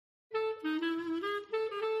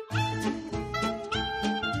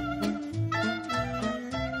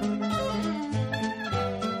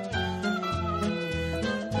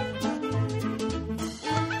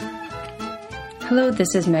Hello,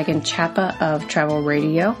 this is Megan Chapa of Travel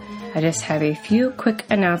Radio. I just have a few quick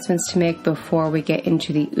announcements to make before we get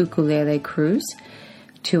into the ukulele cruise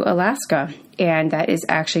to Alaska. And that is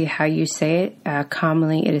actually how you say it.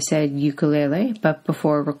 Commonly it is said ukulele, but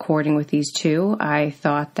before recording with these two, I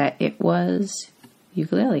thought that it was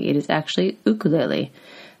ukulele. It is actually ukulele.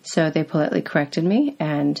 So they politely corrected me,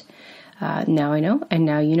 and now I know, and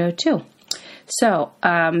now you know too. So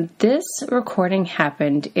this recording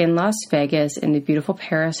happened in Las Vegas in the beautiful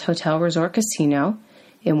Paris Hotel Resort Casino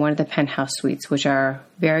in one of the penthouse suites, which are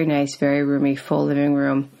very nice, very roomy, full living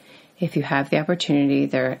room. If you have the opportunity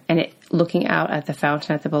there, and looking out at the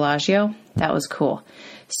fountain at the Bellagio, that was cool.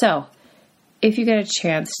 So if you get a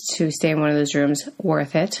chance to stay in one of those rooms,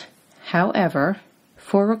 worth it. However,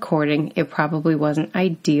 for recording, it probably wasn't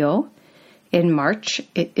ideal. In March,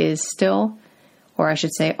 it is still, or I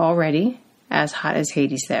should say already, as hot as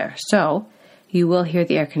Hades there. So you will hear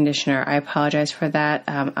the air conditioner. I apologize for that.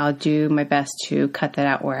 I'll do my best to cut that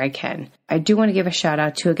out where I can. I do want to give a shout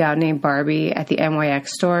out to a gal named Barbie at the NYX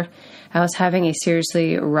store. I was having a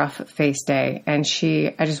seriously rough face day, and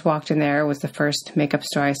I just walked in there. It was the first makeup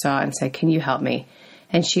store I saw and said, "Can you help me?"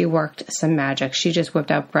 And she worked some magic. She just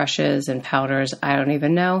whipped out brushes and powders. I don't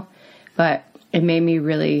even know, but it made me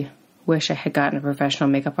really wish I had gotten a professional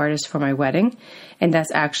makeup artist for my wedding. And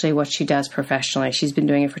that's actually what she does professionally. She's been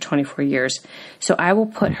doing it for 24 years. So I will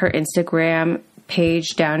put her Instagram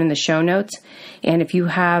page down in the show notes. And if you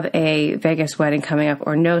have a Vegas wedding coming up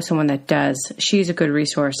or know someone that does, she's a good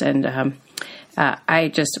resource. And I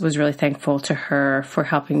just was really thankful to her for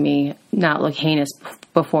helping me not look heinous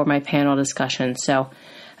before my panel discussion. So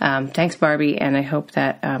thanks, Barbie. And I hope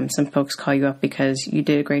that some folks call you up because you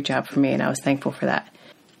did a great job for me. And I was thankful for that.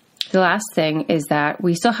 The last thing is that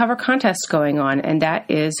we still have our contest going on, and that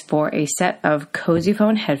is for a set of Cozy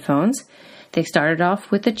Phone headphones. They started off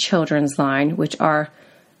with the children's line, which are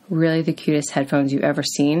really the cutest headphones you've ever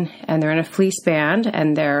seen. And they're in a fleece band,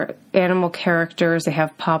 and they're animal characters. They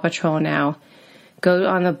have Paw Patrol now. Go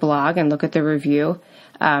on the blog and look at the review.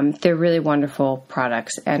 They're really wonderful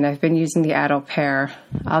products, and I've been using the adult pair.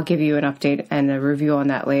 I'll give you an update and a review on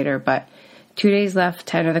that later, but 2 days left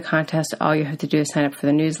to enter the contest. All you have to do is sign up for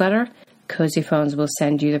the newsletter. Cozy Phones will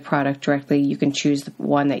send you the product directly. You can choose the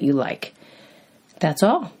one that you like. That's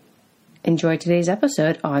all. Enjoy today's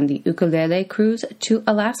episode on the ukulele cruise to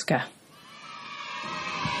Alaska.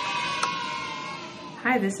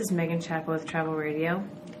 Hi, this is Megan Chapa with Travel Radio,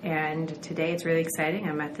 and today it's really exciting.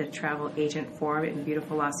 I'm at the Travel Agent Forum in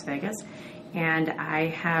beautiful Las Vegas, and I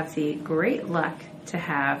have the great luck to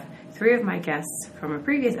have 3 of my guests from a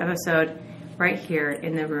previous episode right here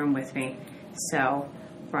in the room with me. So,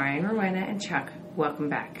 Brian, Rowena, and Chuck, welcome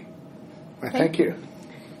back. Well, thank you.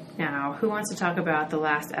 Now, who wants to talk about the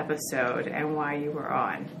last episode and why you were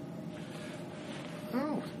on?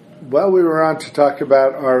 Oh. Well, we were on to talk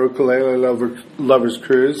about our ukulele lovers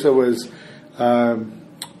cruise. It was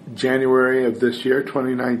January of this year,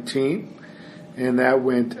 2019, and that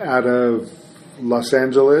went out of Los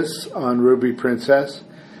Angeles on Ruby Princess.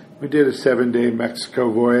 We did a 7-day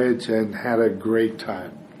Mexico voyage and had a great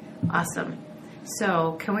time. Awesome.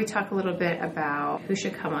 So, can we talk a little bit about who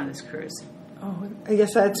should come on this cruise? Oh, I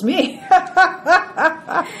guess that's me.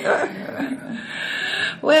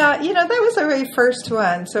 Well, that was our very first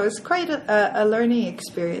one, so it's quite a learning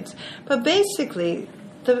experience. But basically,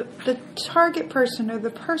 the target person or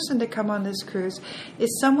the person to come on this cruise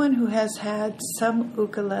is someone who has had some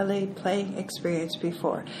ukulele playing experience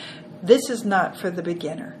before. This is not for the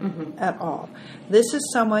beginner at all. This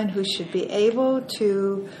is someone who should be able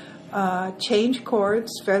to change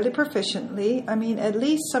chords fairly proficiently. I mean, at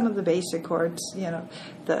least some of the basic chords,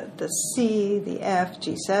 the C, the F,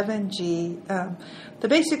 G7, G, the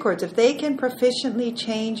basic chords. If they can proficiently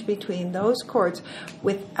change between those chords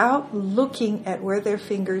without looking at where their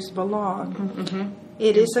fingers belong,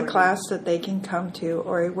 it is a class that they can come to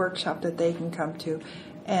or a workshop that they can come to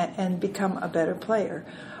and become a better player.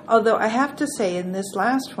 Although I have to say, in this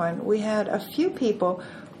last one, we had a few people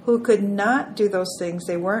who could not do those things.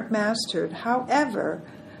 They weren't mastered. However,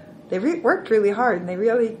 they worked really hard, and they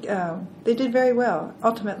really they did very well.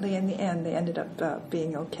 Ultimately, in the end, they ended up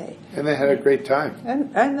being okay. And they had a great time.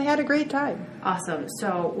 And they had a great time. Awesome.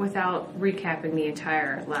 So, without recapping the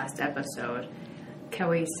entire last episode, can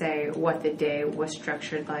we say what the day was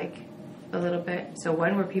structured like a little bit? So,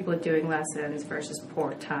 when were people doing lessons versus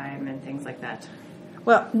port time and things like that?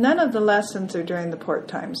 Well, none of the lessons are during the port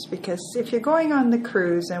times, because if you're going on the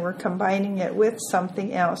cruise and we're combining it with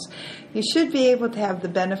something else, you should be able to have the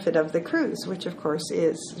benefit of the cruise, which of course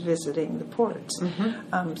is visiting the ports.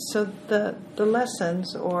 So the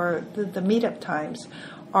lessons or the meetup times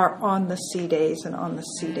are on the C days and on the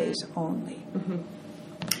C days only. Mm-hmm.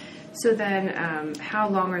 So then, how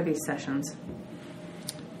long are these sessions?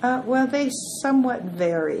 Well, they somewhat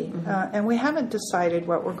vary, and we haven't decided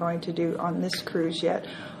what we're going to do on this cruise yet,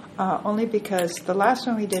 only because the last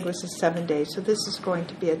one we did was a 7-day, so this is going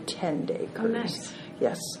to be a 10-day cruise. Oh, nice.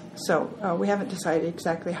 Yes, so we haven't decided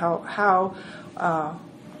exactly how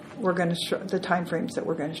we're going to the time frames that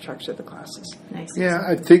we're going to structure the classes. Nice. Yeah,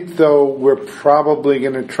 I think, though, we're probably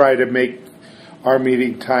going to try to make our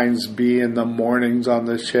meeting times be in the mornings on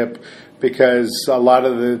the ship, because a lot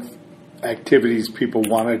of the activities people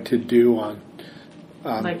wanted to do on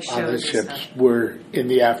the ships were in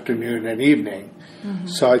the afternoon and evening. Mm-hmm.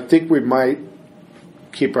 So I think we might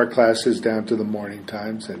keep our classes down to the morning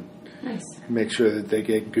times and make sure that they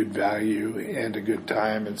get good value and a good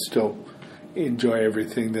time and still enjoy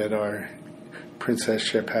everything that our Princess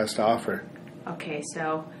ship has to offer. Okay,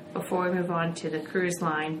 so before we move on to the cruise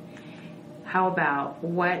line, how about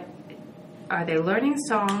what are they learning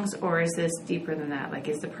songs, or is this deeper than that? Like,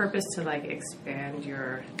 is the purpose to like expand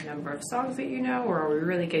your number of songs that you know, or are we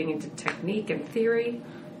really getting into technique and theory?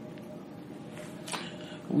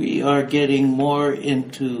 We are getting more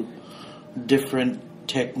into different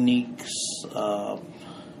techniques,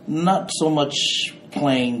 not so much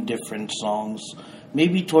playing different songs.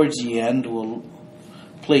 Maybe towards the end we'll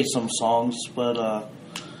play some songs, but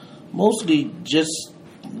mostly just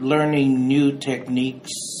learning new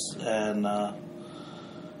techniques and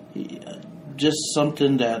just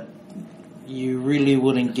something that you really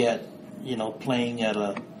wouldn't get, playing at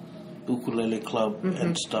a ukulele club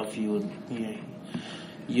and stuff.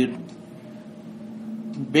 You'd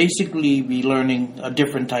basically be learning a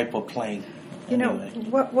different type of playing.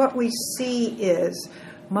 What we see is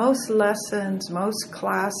most lessons, most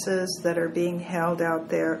classes that are being held out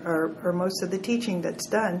there, or most of the teaching that's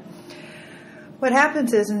done, what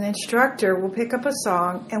happens is an instructor will pick up a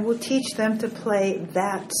song and will teach them to play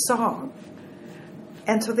that song.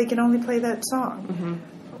 And so they can only play that song. Mm-hmm.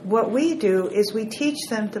 What we do is we teach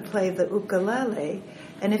them to play the ukulele,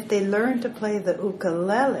 and if they learn to play the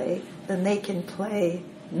ukulele, then they can play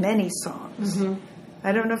many songs. Mm-hmm.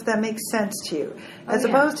 I don't know if that makes sense to you. As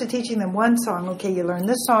opposed to teaching them one song, okay, you learn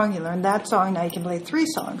this song, you learn that song, now you can play 3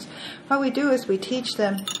 songs. What we do is we teach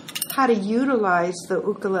them how to utilize the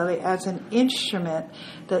ukulele as an instrument,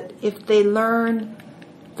 that if they learn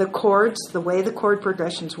the chords, the way the chord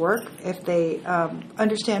progressions work, if they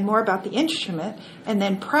understand more about the instrument and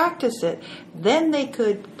then practice it, then they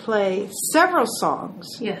could play several songs.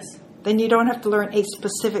 Yes. Then you don't have to learn a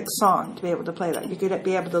specific song to be able to play that. You could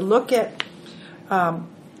be able to look at a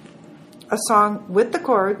song with the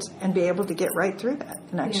chords and be able to get right through that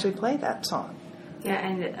and actually play that song. Yeah,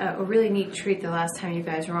 and a really neat treat the last time you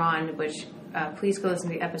guys were on, which please go listen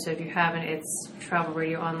to the episode if you haven't. It's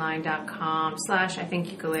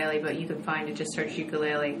travelradioonline.com/ukulele, but you can find it. Just search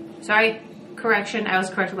ukulele. Sorry, correction. I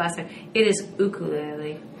was corrected last time. It is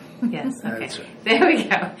ukulele. Yes, okay. That's right. There we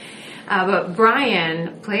go. But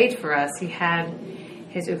Brian played for us. He had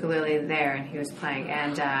his ukulele there, and he was playing.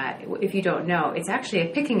 And if you don't know, it's actually a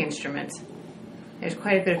picking instrument. There's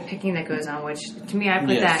quite a bit of picking that goes on, which to me, I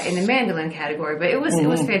put that in the mandolin category. But it was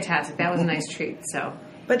fantastic. That was a nice treat. So,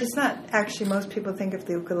 but it's not actually. Most people think of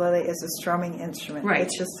the ukulele as a strumming instrument. Right.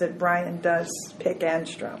 It's just that Brian does pick and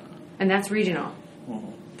strum, and that's regional.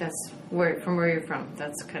 Mm-hmm. That's from where you're from.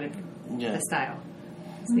 That's kind of the style.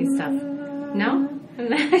 It's neat stuff. No.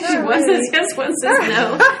 One says yes, one says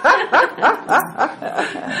no.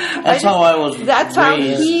 That's how I was raised. That's how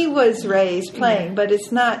he was raised playing, but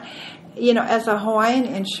it's not, as a Hawaiian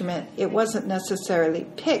instrument, it wasn't necessarily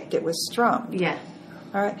picked, it was strummed. Yeah.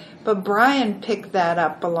 All right. But Brian picked that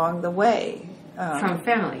up along the way. From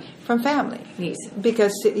family. From family. Neat.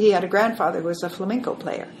 Because he had a grandfather who was a flamenco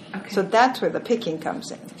player. Okay. So that's where the picking comes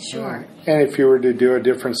in. Sure. And if you were to do a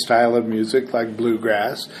different style of music, like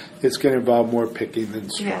bluegrass, it's going to involve more picking than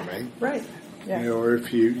strumming. Yeah. Right. Yeah. Or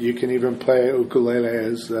if you can even play ukulele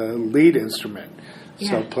as a lead instrument.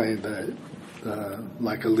 So playing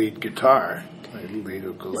like a lead guitar, like a lead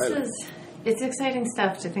ukulele. It's exciting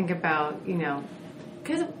stuff to think about,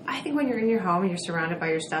 because I think when you're in your home and you're surrounded by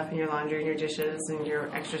your stuff and your laundry and your dishes and your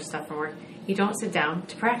extra stuff from work, you don't sit down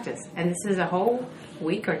to practice. And this is a whole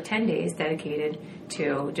week or 10 days dedicated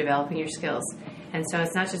to developing your skills. And so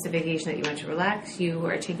it's not just a vacation that you went to relax, you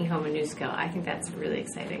are taking home a new skill. I think that's really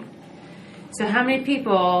exciting. So how many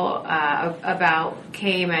people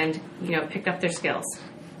came and, picked up their skills?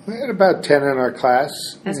 We had about 10 in our class.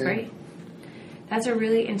 That's great. That's a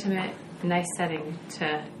really intimate, nice setting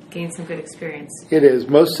to gain some good experience. It is.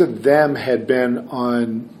 Most of them had been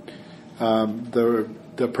on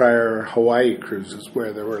the the prior Hawaii cruises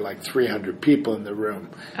where there were like 300 people in the room,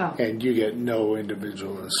 and you get no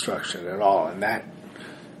individual instruction at all in that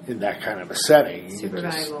kind of a setting. Super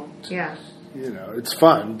valuable. Yeah. It's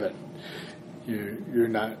fun, but you're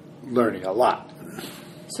not learning a lot.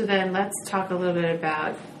 So then let's talk a little bit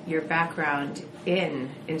about your background in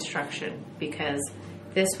instruction, because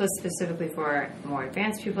this was specifically for more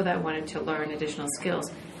advanced people that wanted to learn additional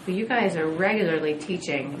skills. But you guys are regularly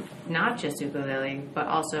teaching not just ukulele, but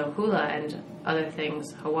also hula and other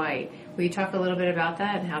things Hawaii. Will you talk a little bit about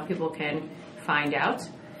that and how people can find out?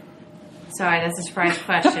 Sorry, that's a surprise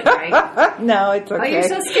question, right? No, it's okay. Oh, you're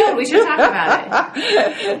so skilled. We should talk about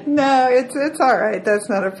it. No, it's all right. That's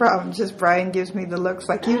not a problem. Just Brian gives me the looks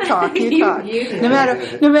like you talk. You talk. You no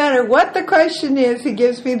matter what the question is, he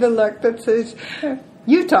gives me the look that says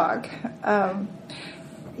you talk.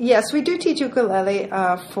 Yes, we do teach ukulele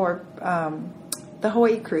for the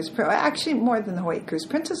Hawaii cruise. Actually, more than the Hawaii cruise.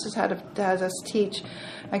 Princess has us teach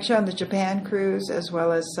actually on the Japan cruise as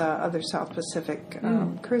well as other South Pacific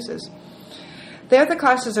cruises. There, the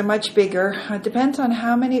classes are much bigger. It depends on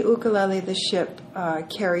how many ukulele the ship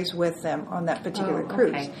carries with them on that particular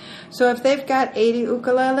cruise. Okay. So if they've got 80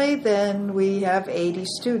 ukulele, then we have 80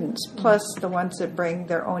 students, plus the ones that bring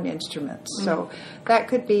their own instruments. So that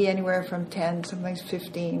could be anywhere from 10, sometimes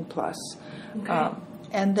 15 plus. Okay.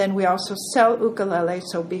 And then we also sell ukulele,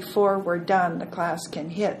 so before we're done, the class can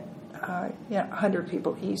hit 100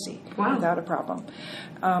 people easy, without a problem.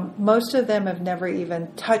 Most of them have never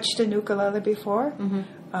even touched an ukulele before,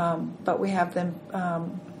 but we have them.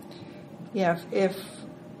 If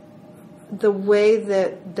the way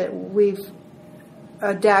that we've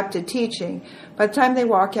adapted teaching, by the time they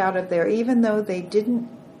walk out of there, even though they didn't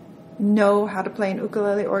know how to play an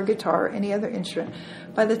ukulele or guitar or any other instrument,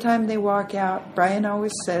 by the time they walk out, Brian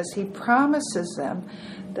always says he promises them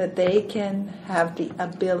that they can have the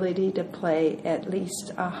ability to play at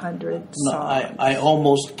least 100 songs. No, I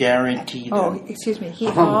almost guarantee them. Oh, excuse me. He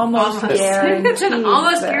almost guarantees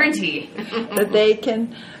almost them guarantee that they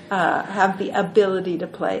can have the ability to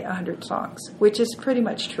play 100 songs, which is pretty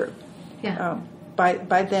much true. Yeah.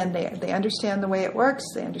 By then they understand the way it works,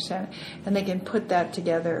 they understand it, and they can put that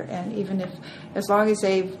together. And even as long as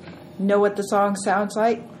they know what the song sounds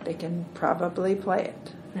like, they can probably play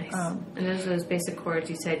it. Nice. And those basic chords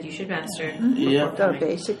you said you should master. Yeah. The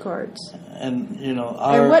basic chords. And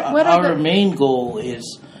what our main goal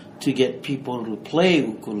is to get people to play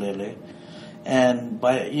ukulele, and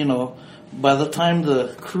by the time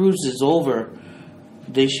the cruise is over,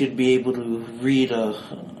 they should be able to read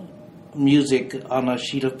music on a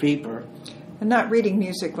sheet of paper. And not reading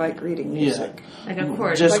music like reading music. Like a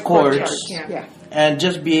chord. Just like chords. Yeah. And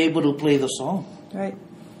just be able to play the song. Right.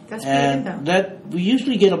 That's pretty good, though. And that we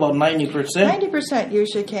usually get about 90%. 90%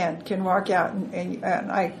 usually can walk out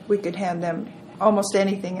and we could hand them almost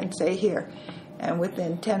anything and say here. And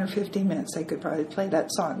within 10 or 15 minutes, they could probably play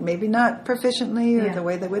that song. Maybe not proficiently or the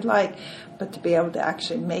way they would like, but to be able to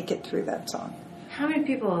actually make it through that song. How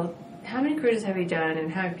many cruises have you done,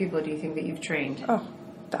 and how many people do you think that you've trained? Oh,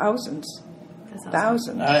 thousands. That's awesome.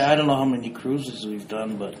 Thousands. I don't know how many cruises we've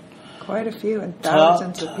done, but quite a few, and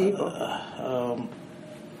thousands of people.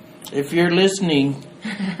 If you're listening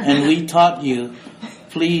and we taught you,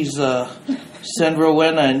 please send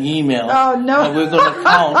Rowena an email. Oh, no. And we're going to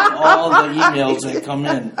count all the emails that come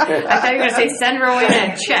in. I thought you were going to say send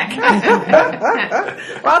Rowena a check.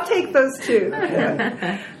 Well, I'll take those too.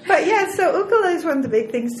 But yeah, so ukulele is one of the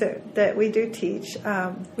big things that we do teach.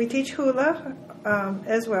 We teach hula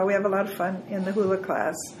as well. We have a lot of fun in the hula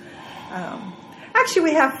class. Actually,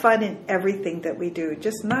 we have fun in everything that we do,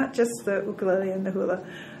 not just the ukulele and the hula,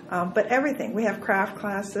 but everything. We have craft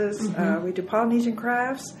classes. We do Polynesian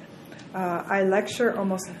crafts. I lecture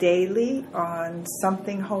almost daily on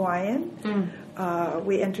something Hawaiian.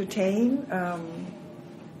 We entertain,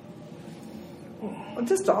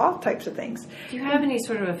 just all types of things. Do you have any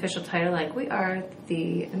sort of official title, like we are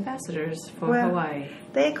the ambassadors for Hawaii?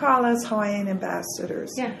 They call us Hawaiian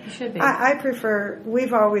ambassadors. Yeah, you should be. I prefer,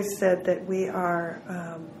 we've always said that we are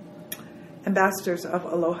ambassadors of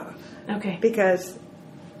aloha. Okay. Because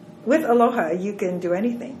with aloha, you can do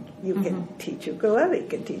anything. You can teach ukulele, you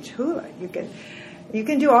can teach hula, you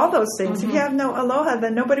can do all those things. If you have no aloha,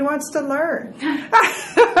 then nobody wants to learn.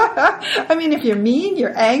 I mean, if you're mean,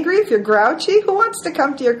 you're angry, if you're grouchy, who wants to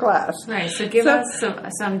come to your class? Right, so give us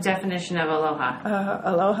some definition of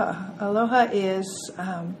aloha. Aloha is,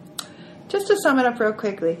 just to sum it up real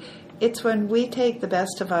quickly, it's when we take the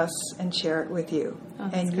best of us and share it with you.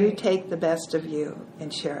 And you take the best of you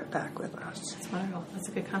and share it back with us. That's wonderful. That's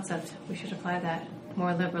a good concept. We should apply that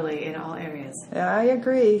more liberally in all areas. I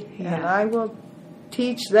agree. Yeah. And I will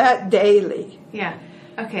teach that daily. Yeah.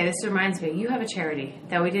 Okay, this reminds me. You have a charity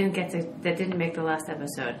that that didn't make the last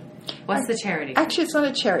episode. What's the charity? Actually, it's not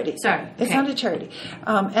a charity. Sorry. It's not a charity.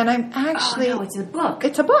 And I'm actually... Oh, no, it's a book.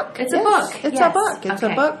 It's a book. It's a book. It's Yes. a book. It's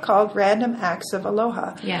a book called Random Acts of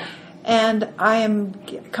Aloha. Yeah. And I am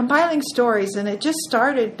compiling stories, and it just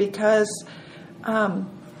started because the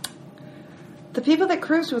people that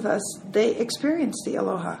cruise with us, they experience the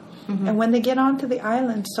aloha. Mm-hmm. And when they get onto the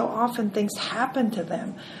island, so often things happen to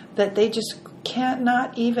them that they just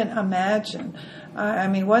cannot even imagine. I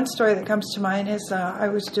mean, one story that comes to mind is I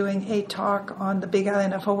was doing a talk on the Big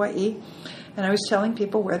Island of Hawaii, and I was telling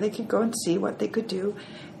people where they could go and see what they could do,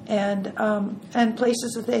 and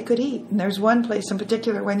places that they could eat. And there's one place in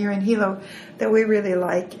particular when you're in Hilo that we really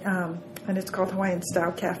like, and it's called Hawaiian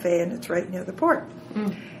Style Cafe, and it's right near the port.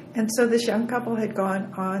 Mm. And so this young couple had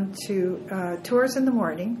gone on to tours in the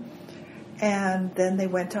morning, and then they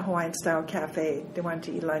went to Hawaiian Style Cafe. They wanted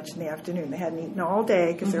to eat lunch in the afternoon. They hadn't eaten all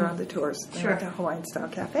day because they were on the tours. They went to Hawaiian Style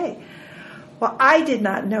Cafe. Well, I did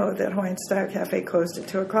not know that Hawaiian Style Cafe closed at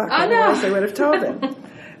 2 o'clock. Otherwise, they would have told them.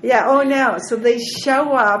 Yeah, oh no. So they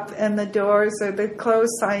show up, and the doors, or the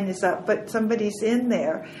closed sign is up, but somebody's in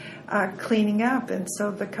there cleaning up. And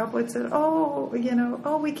so the couple had said,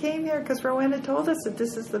 we came here because Rowena told us that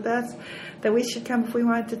this is the best, that we should come if we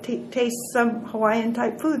wanted to taste some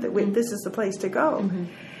Hawaiian-type food, that this is the place to go. Mm-hmm.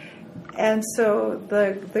 And so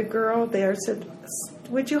the girl there said,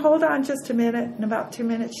 would you hold on just a minute? In about 2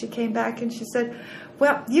 minutes, she came back and she said,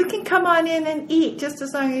 well, you can come on in and eat just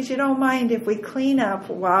as long as you don't mind if we clean up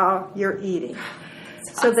while you're eating.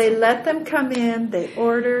 So they let them come in, they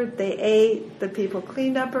ordered, they ate, the people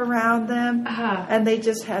cleaned up around them, and they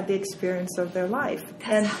just had the experience of their life.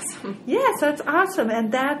 That's awesome. Yes, that's awesome,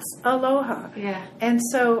 and that's aloha. Yeah. And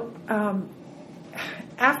so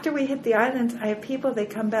after we hit the islands, I have people, they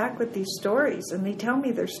come back with these stories, and they tell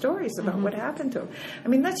me their stories about what happened to them. I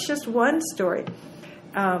mean, that's just one story.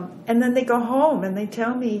 And then they go home, and they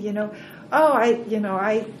tell me,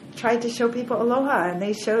 I tried to show people aloha, and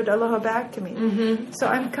they showed aloha back to me. Mm-hmm. So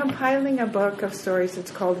I'm compiling a book of stories.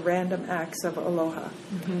 It's called Random Acts of Aloha.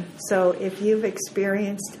 Mm-hmm. So if you've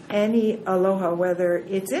experienced any aloha, whether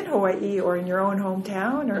it's in Hawaii or in your own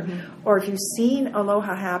hometown, or if you've seen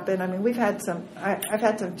aloha happen, I mean, I've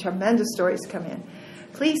had some tremendous stories come in.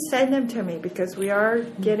 Please send them to me because we are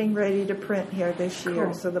getting ready to print here this year.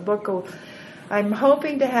 Cool. So the book I'm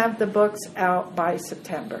hoping to have the books out by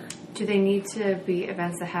September. Do they need to be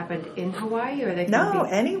events that happened in Hawaii, or they can No,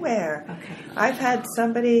 anywhere. Okay. I've had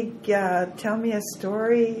somebody tell me a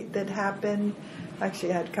story that happened.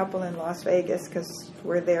 Actually, I had a couple in Las Vegas because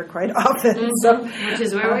we're there quite often. Mm-hmm. So, which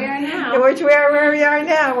is where we are now. Which where we are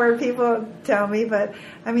now, where people tell me. But,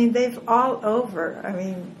 I mean, they've all over. I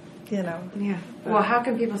mean, Yeah. Well, how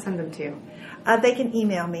can people send them to you? They can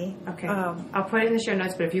email me. Okay. I'll put it in the show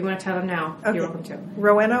notes, but if you want to tell them now, you're welcome to.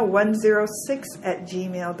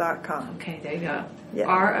 Rowena106@gmail.com. Okay, there you go. Yeah.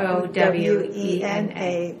 ROWENA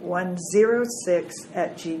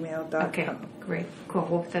 106@gmail.com. Okay, great. Cool.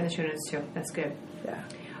 We'll put that in the show notes too. That's good. Yeah.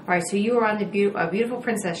 All right, so you were on the Beautiful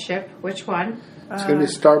Princess ship. Which one? It's going to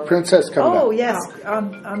be Star Princess coming up. Oh, yes.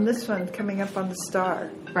 On this one, coming up on the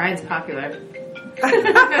Star. Brian's popular.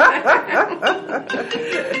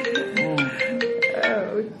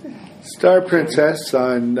 Star Princess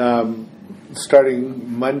on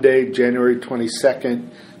starting Monday, January 22nd,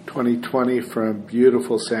 2020 from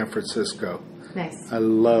beautiful San Francisco. Nice. I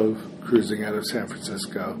love cruising out of San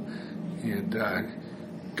Francisco and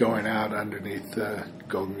going out underneath the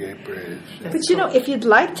Golden Gate Bridge. But if you'd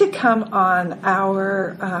like to come on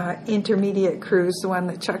our intermediate cruise, the one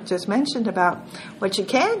that Chuck just mentioned about, what you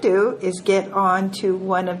can do is get on to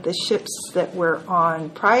one of the ships that we're on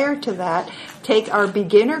prior to that, take our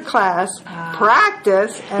beginner class,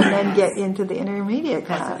 practice, and then get into the intermediate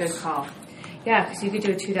class. That's a good call. Yeah, because you could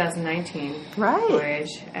do a 2019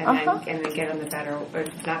 voyage and then get on the better, or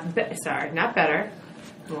not better,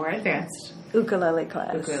 more advanced. Ukulele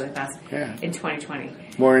class in 2020.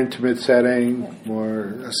 More intimate setting,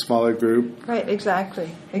 a smaller group. Right, exactly.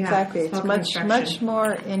 Yeah, it's much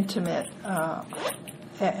more intimate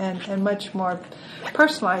and much more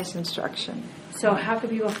personalized instruction. So how can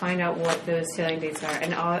people find out what those sailing dates are?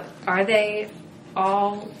 And are they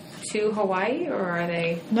all to Hawaii, or are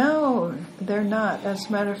they? No, they're not. As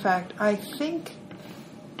a matter of fact, I think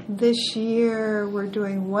this year we're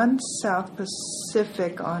doing one South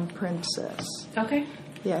Pacific on Princess. Okay.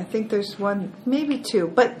 Yeah, I think there's one, maybe two,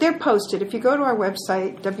 but they're posted. If you go to our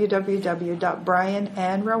website,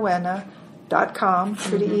 www.brianandrowena.com,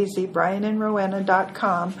 pretty easy,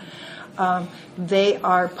 brianandrowena.com, They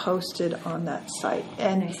are posted on that site.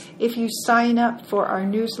 And Nice. if you sign up for our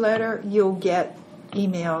newsletter, you'll get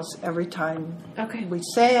emails every time Okay. we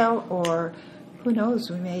sail, or who knows,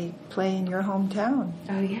 we may play in your hometown.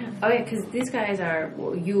 Oh yeah, because these guys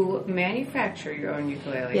you manufacture your own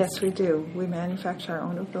ukuleles. Yes, we do. We manufacture our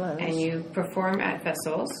own ukuleles. And you perform at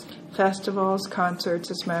festivals. Festivals, concerts.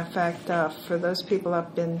 As a matter of fact, for those people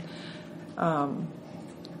up in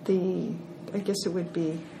I guess it would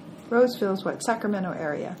be Roseville's Sacramento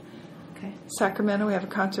area. Okay. Sacramento, we have a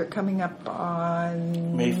concert coming up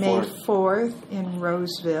on May 4th in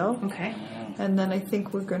Roseville. Okay. And then I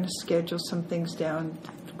think we're going to schedule some things down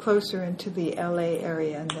closer into the LA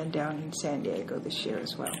area and then down in San Diego this year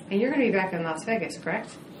as well. And you're going to be back in Las Vegas, correct?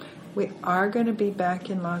 We are going to be back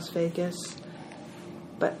in Las Vegas,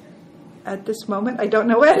 but at this moment, I don't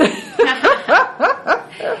know when.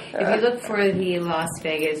 If you look for the Las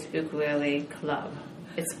Vegas Ukulele Club,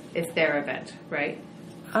 it's their event, right?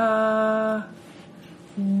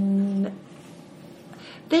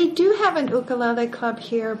 They do have an ukulele club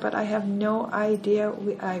here, but I have no idea.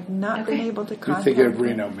 I've not been Okay. able to You're contact thinking of them.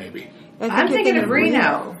 Reno, maybe. I'm you're thinking of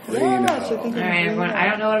Reno. Yes, Reno. you're All thinking of right, everyone. Reno. I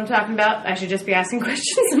don't know what I'm talking about. I should just be asking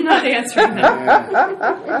questions and not answering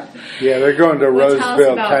them. Yeah, they're going to Well, tell us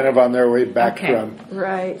Roseville, about- kind of on their way back Okay.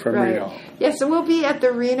 Right, from right. Reno. Yeah, so we'll be at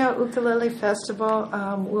the Reno Ukulele Festival.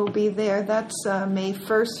 We'll be there. That's May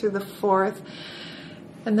 1st through the 4th.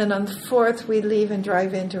 And then on the 4th, we leave and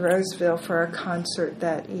drive into Roseville for our concert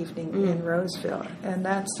that evening in Roseville. And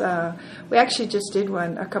that's, we actually just did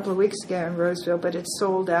one a couple of weeks ago in Roseville, but it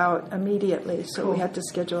sold out immediately. So we had to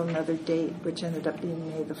schedule another date, which ended up being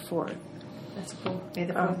May the 4th. That's cool. May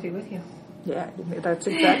the 4th be with you. Yeah, that's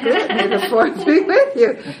exactly it. May the 4th be with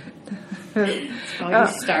you. All you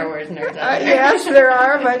Star Wars nerds out there. Yes, there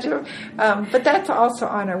are a bunch of but that's also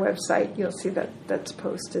on our website. You'll see that's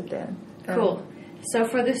posted then. Cool. So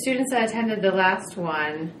for the students that attended the last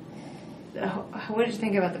one, what did you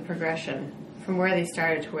think about the progression from where they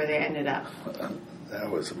started to where they ended up?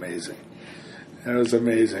 That was amazing. That was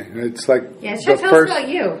amazing. It's like Yeah, tell us about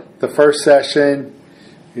you. The first session,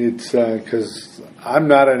 it's because I'm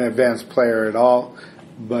not an advanced player at all,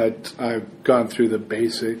 but I've gone through the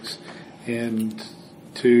basics. And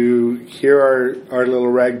to hear our little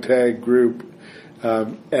ragtag group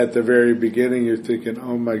at the very beginning, you're thinking,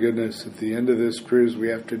 oh my goodness, at the end of this cruise we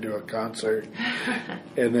have to do a concert.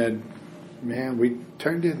 And then, man, we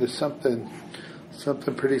turned into something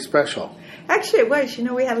pretty special. Actually, it was.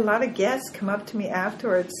 We had a lot of guests come up to me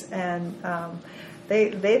afterwards, and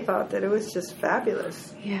they thought that it was just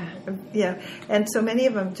fabulous. Yeah. Yeah, and so many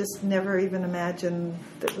of them just never even imagined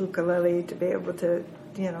the ukulele to be able to,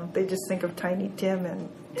 they just think of Tiny Tim and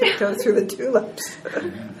Tiptoe Through the Tulips.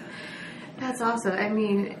 That's awesome. I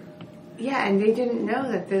mean, yeah, and they didn't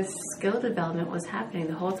know that this skill development was happening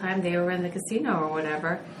the whole time they were in the casino or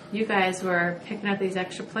whatever. You guys were picking up these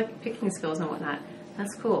extra picking skills and whatnot.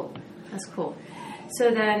 That's cool. That's cool.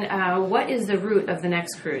 So then, what is the route of the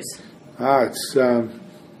next cruise? It's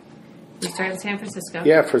You start in San Francisco.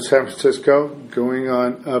 yeah, for San Francisco, going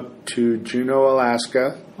on up to Juneau,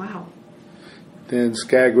 Alaska, Wow. then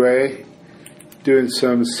Skagway, doing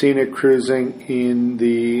some scenic cruising in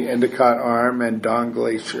the Endicott Arm and Don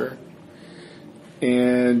Glacier,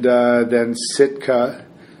 and then Sitka.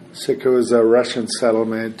 Sitka was a Russian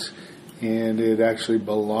settlement, and it actually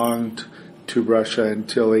belonged to Russia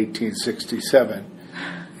until 1867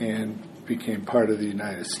 and became part of the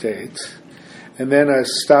United States. And then a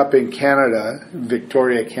stop in Canada,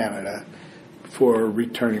 Victoria, Canada, before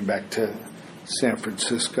returning back to San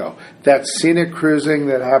Francisco. That scenic cruising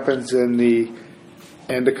that happens in the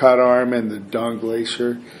Endicott Arm and the Don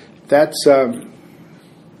Glacier, that's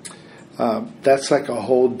like a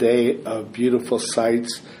whole day of beautiful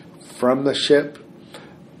sights from the ship,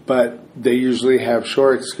 but they usually have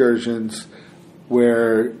shore excursions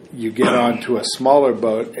where you get onto a smaller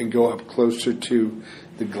boat and go up closer to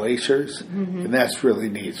the glaciers, and that's really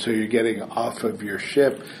neat. So you're getting off of your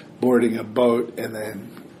ship, boarding a boat, and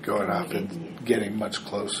then going off and getting much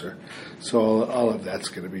closer. So all of that's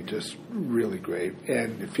going to be just really great.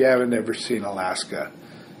 And if you haven't ever seen Alaska,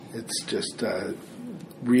 it's just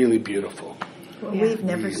really beautiful. Well, Yeah. we've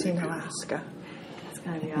never Really seen good. Alaska. It's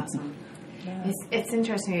going to be awesome. It's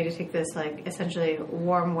interesting to take this, essentially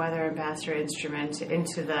warm weather ambassador instrument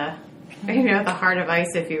into the, the heart of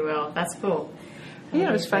ice, if you will. That's cool.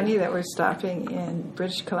 It's funny that we're stopping in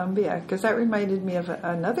British Columbia, because that reminded me of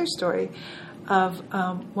another story of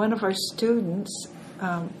one of our students.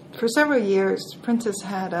 For several years, Princess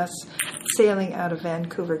had us sailing out of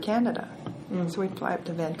Vancouver, Canada. So we'd fly up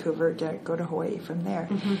to Vancouver, go to Hawaii from there.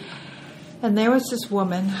 And there was this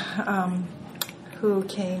woman who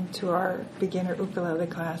came to our beginner ukulele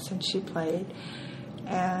class, and she played,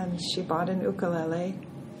 and she bought an ukulele.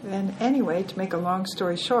 And anyway, to make a long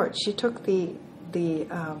story short, she took the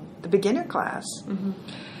beginner class,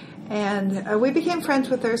 and we became friends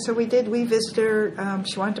with her. So we visited her.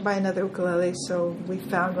 She wanted to buy another ukulele, so we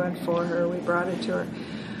found one for her. We brought it to her.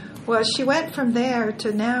 Well, she went from there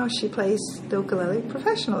to now she plays the ukulele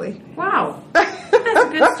professionally. Wow. That's a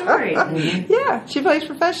good story. Yeah, she plays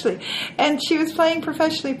professionally. And she was playing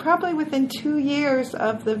professionally probably within 2 years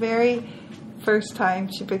of the very first time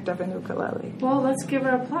she picked up an ukulele. Well, let's give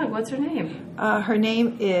her a plug. What's her name? Her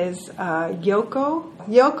name is Yoko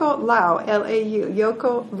Lau, L-A-U,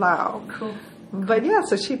 Yoko Lau. Cool. But yeah,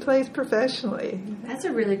 so she plays professionally. That's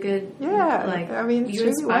a really good. Yeah, I mean, it's you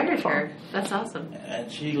really inspired wonderful. her. That's awesome. And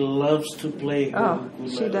she loves to play her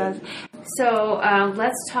ukulele. She does. So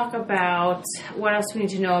let's talk about what else we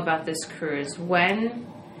need to know about this cruise. When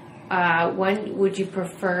would you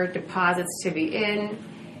prefer deposits to be in?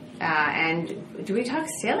 And do we talk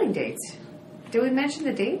sailing dates? Did we mention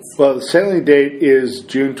the dates? Well, the sailing date is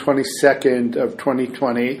June 22nd of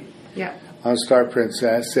 2020. Yeah. On Star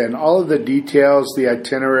Princess, and all of the details, the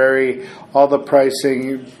itinerary, all the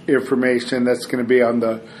pricing information that's going to be on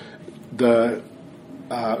the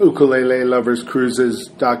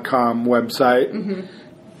ukuleleloverscruises.com website.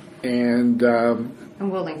 And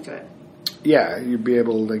we'll link to it. Yeah, you'll be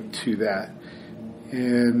able to link to that.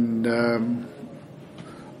 And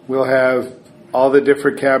we'll have all the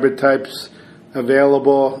different cabin types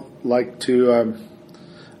available. Like to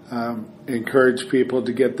encourage people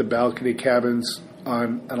to get the balcony cabins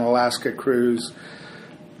on an Alaska cruise,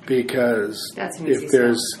 because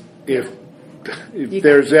if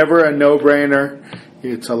there's ever a no-brainer,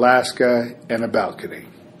 it's Alaska and a balcony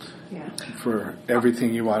for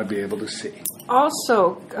everything you want to be able to see.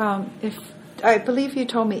 Also, if I believe you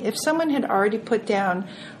told me if someone had already put down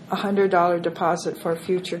 $100 deposit for a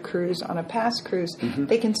future cruise on a past cruise,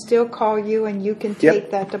 they can still call you and you can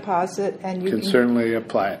take that deposit and you can certainly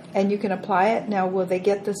apply it. And you can apply it. Now, will they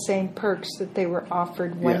get the same perks that they were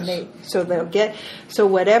offered when so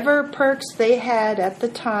whatever perks they had at the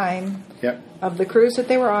time of the cruise that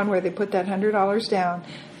they were on, where they put that $100 down,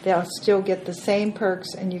 they'll still get the same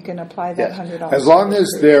perks, and you can apply that $100. As long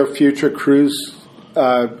as their future cruise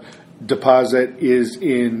deposit is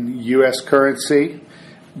in U.S. currency,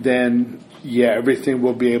 then everything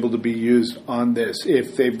will be able to be used on this.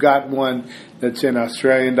 If they've got one that's in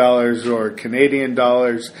Australian dollars or Canadian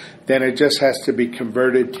dollars, then it just has to be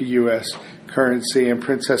converted to U.S. currency, and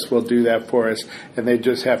Princess will do that for us, and they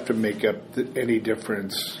just have to make up any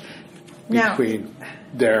difference between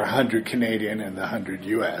their 100 Canadian and the 100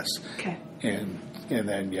 U.S. Okay. And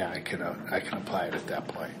then I can apply it at that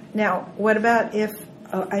point. Now, what about if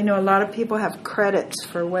I know a lot of people have credits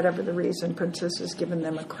for whatever the reason Princess has given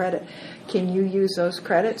them a credit. Can you use those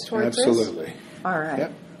credits towards this? Absolutely. All right.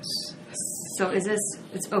 Yep. So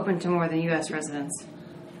it's open to more than U.S. residents?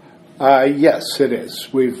 Yes, it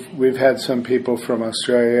is. We've had some people from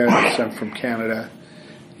Australia and some from Canada,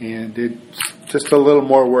 and it's just a little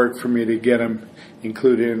more work for me to get them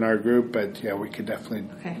included in our group, but we could definitely do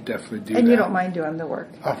that. And you don't mind doing the work?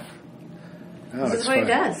 Oh. No, this is what he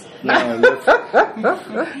does. No,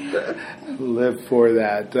 live for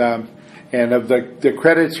that. And of the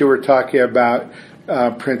credits you were talking about,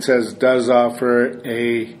 Princess does offer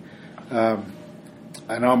an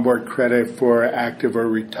onboard credit for active or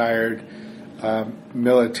retired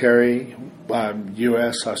military,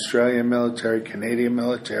 U.S., Australian military, Canadian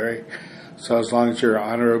military. So as long as you're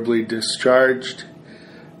honorably discharged.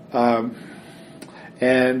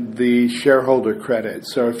 And the shareholder credit.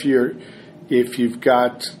 So if you've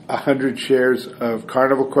got 100 shares of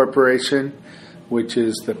Carnival Corporation, which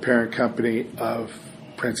is the parent company of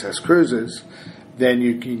Princess Cruises, then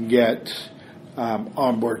you can get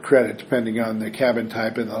onboard credit depending on the cabin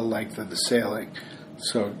type and the length of the sailing.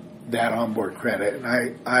 So that onboard credit, and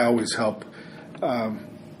I always help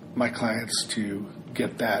my clients to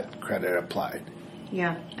get that credit applied.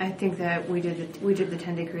 Yeah, I think that we did the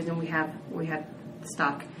 10-day cruise, and we had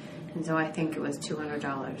stock. And so I think it was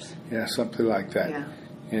 $200. Yeah, something like that. Yeah.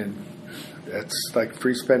 And that's like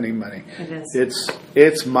free spending money. It is.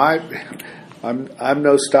 It's my I'm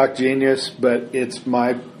no stock genius, but it's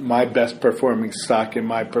my best performing stock in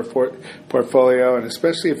my portfolio, and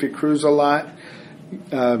especially if you cruise a lot.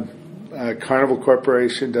 Carnival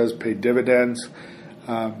Corporation does pay dividends,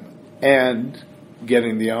 and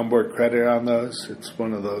getting the onboard credit on those, it's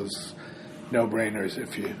one of those no-brainers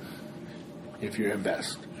if you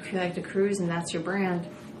invest. If you like to cruise and that's your brand,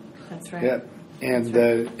 that's right. Yeah. and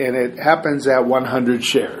it happens at 100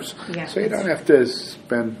 shares. Yeah, So you don't have to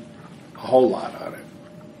spend a whole lot on it.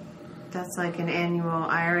 That's like an annual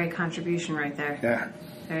IRA contribution right there. Yeah.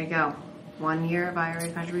 There you go. 1 year of IRA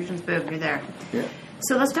contributions, boom, you're there. Yeah.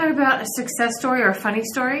 So let's talk about a success story or a funny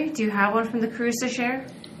story. Do you have one from the cruise to share?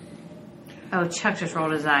 Oh, Chuck just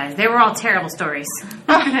rolled his eyes. They were all terrible stories.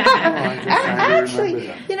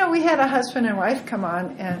 Actually, we had a husband and wife come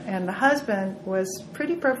on, and the husband was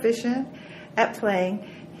pretty proficient at playing.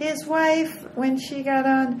 His wife, when she got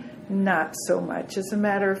on, not so much. As a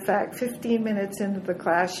matter of fact, 15 minutes into the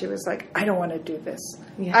class, she was like, I don't want to do this.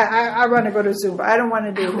 Yeah. I want to go to Zumba. I don't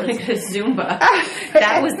want to do this. Zumba.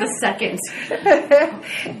 That was the second.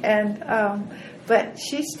 And but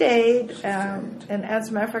she stayed, and as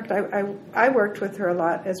a matter of fact, I worked with her a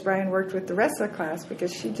lot as Brian worked with the rest of the class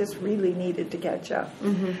because she just really needed to catch up.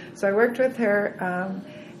 Mm-hmm. So I worked with her,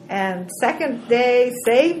 and second day,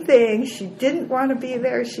 same thing. She didn't want to be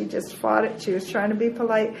there. She just fought it. She was trying to be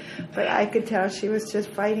polite, but I could tell she was just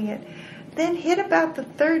fighting it. Then hit about the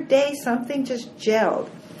third day, something just gelled.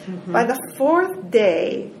 Mm-hmm. By the fourth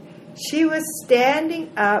day, she was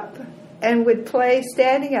standing up and would play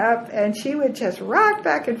standing up, and she would just rock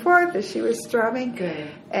back and forth as she was strumming. Good.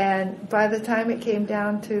 And by the time it came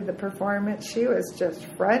down to the performance, she was just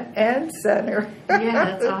front and center.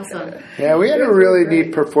 Yeah, that's awesome. Yeah, we had a really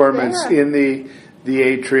neat performance in the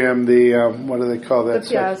atrium. The what do they call that? The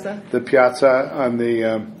piazza. The piazza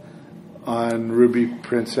on Ruby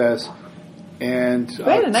Princess. And we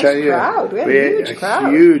had a nice crowd. We had a huge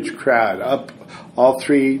crowd. Huge crowd up all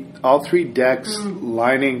three decks,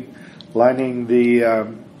 lining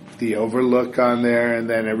the overlook on there, and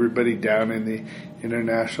then everybody down in the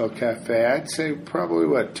International Cafe. I'd say probably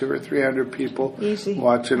 200 or 300 people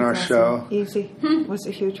watching our show. Easy. It was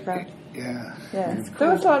a huge crowd. Yeah. Yeah, it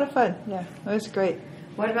was a lot of fun. Yeah, it was great.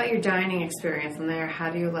 What about your dining experience in there?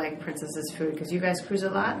 How do you like Princess's food? Because you guys cruise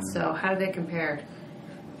a lot, so how do they compare?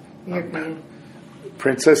 Your opinion?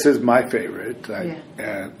 Princess is my favorite. I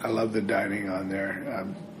love the dining on there.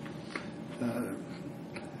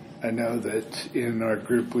 I know that in our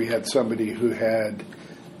group we had somebody who had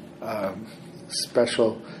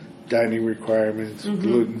special dining requirements,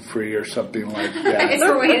 gluten-free or something like that. It's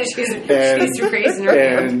her way she's raising her.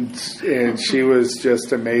 And she was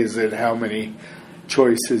just amazed at how many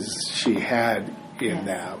choices she had in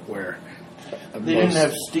that. Where they didn't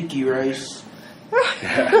have sticky rice.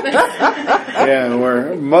 Yeah,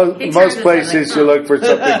 where most places you look for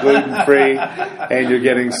something gluten-free and you're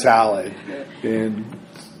getting salad.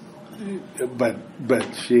 But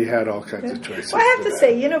she had all kinds of choices. Well, I have to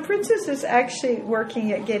say, Princess is actually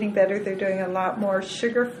working at getting better. They're doing a lot more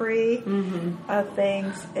sugar-free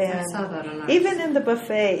things. And I saw that on ours. Even in the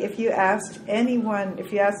buffet, if you ask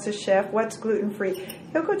the chef what's gluten-free,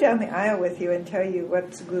 he'll go down the aisle with you and tell you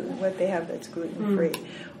what they have that's gluten-free.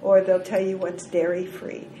 Or they'll tell you what's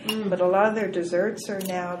dairy-free. But a lot of their desserts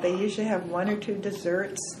they usually have 1 or 2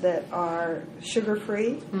 desserts that are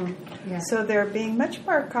sugar-free. Yeah. So they're being much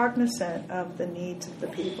more cognizant of the needs of the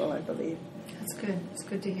people, I believe. That's good. It's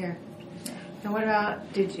good to hear. And what about,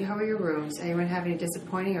 how were your rooms? Anyone have any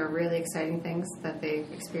disappointing or really exciting things that they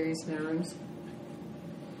experienced in their rooms?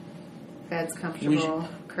 Beds comfortable,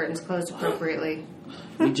 curtains closed appropriately.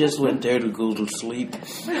 We just went there to go to sleep.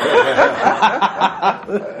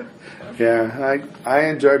 Yeah, I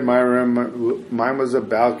enjoyed my room. Mine was a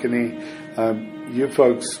balcony. You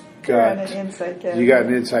folks got an inside cabin. You got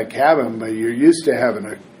an inside cabin, but you're used to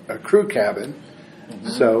having a crew cabin,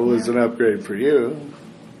 so it was an upgrade for you.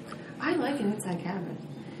 I like an inside cabin.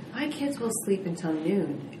 My kids will sleep until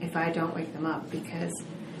noon if I don't wake them up because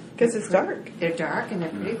it's dark. They're dark and they're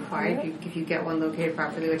pretty quiet if you get one located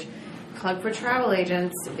properly, which plug for travel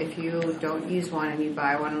agents, if you don't use one and you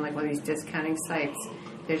buy one on one of these discounting sites,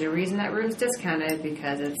 there's a reason that room's discounted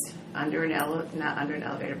because it's not under an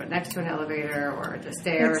elevator, but next to an elevator or the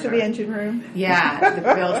stairs. Next to the engine room. Yeah, the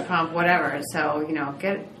bilge pump, whatever. So,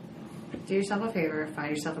 do yourself a favor,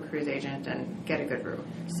 find yourself a cruise agent and get a good room.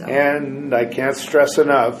 So. And I can't stress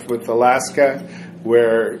enough with Alaska,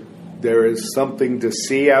 where there is something to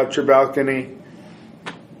see out your balcony.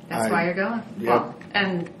 That's why you're going. Yep. Well,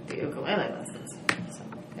 and the ukulele lessons. So,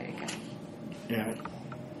 there you go. Yeah.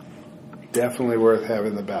 Definitely worth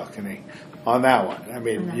having the balcony on that one. I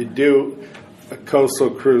mean, you do a coastal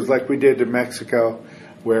cruise like we did to Mexico,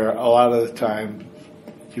 where a lot of the time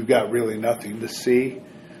you've got really nothing to see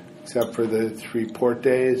except for the 3 port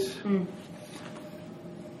days.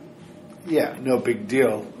 Yeah, no big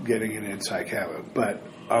deal getting an inside cabin. But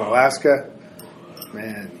on Alaska,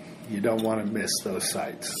 man, you don't want to miss those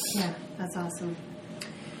sights. Yeah, that's awesome.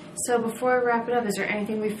 So before I wrap it up, is there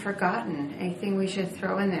anything we've forgotten? Anything we should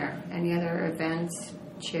throw in there? Any other events,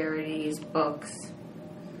 charities, books,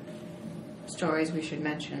 stories we should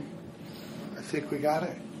mention? I think we got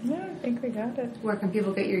it. Yeah, I think we got it. Where can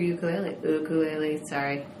people get your ukulele,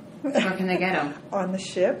 sorry. Where can they get them? On the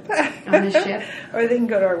ship. On the ship? Or they can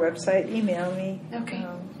go to our website, email me. Okay.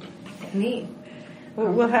 Neat.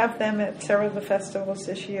 We'll have them at several of the festivals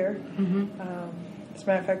this year. Mm-hmm. As a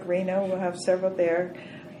matter of fact, Reno, we'll have several there.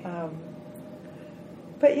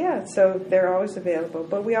 But yeah, so they're always available.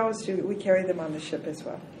 But we carry them on the ship as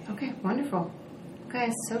well. Okay, wonderful.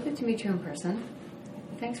 Guys, so good to meet you in person.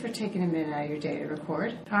 Thanks for taking a minute out of your day to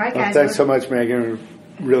record. All right, guys. Thanks so much, Megan.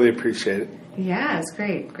 Really appreciate it. Yeah, it's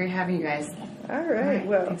great. Great having you guys. All right.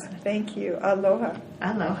 Well, thank you. Aloha.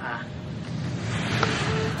 Aloha.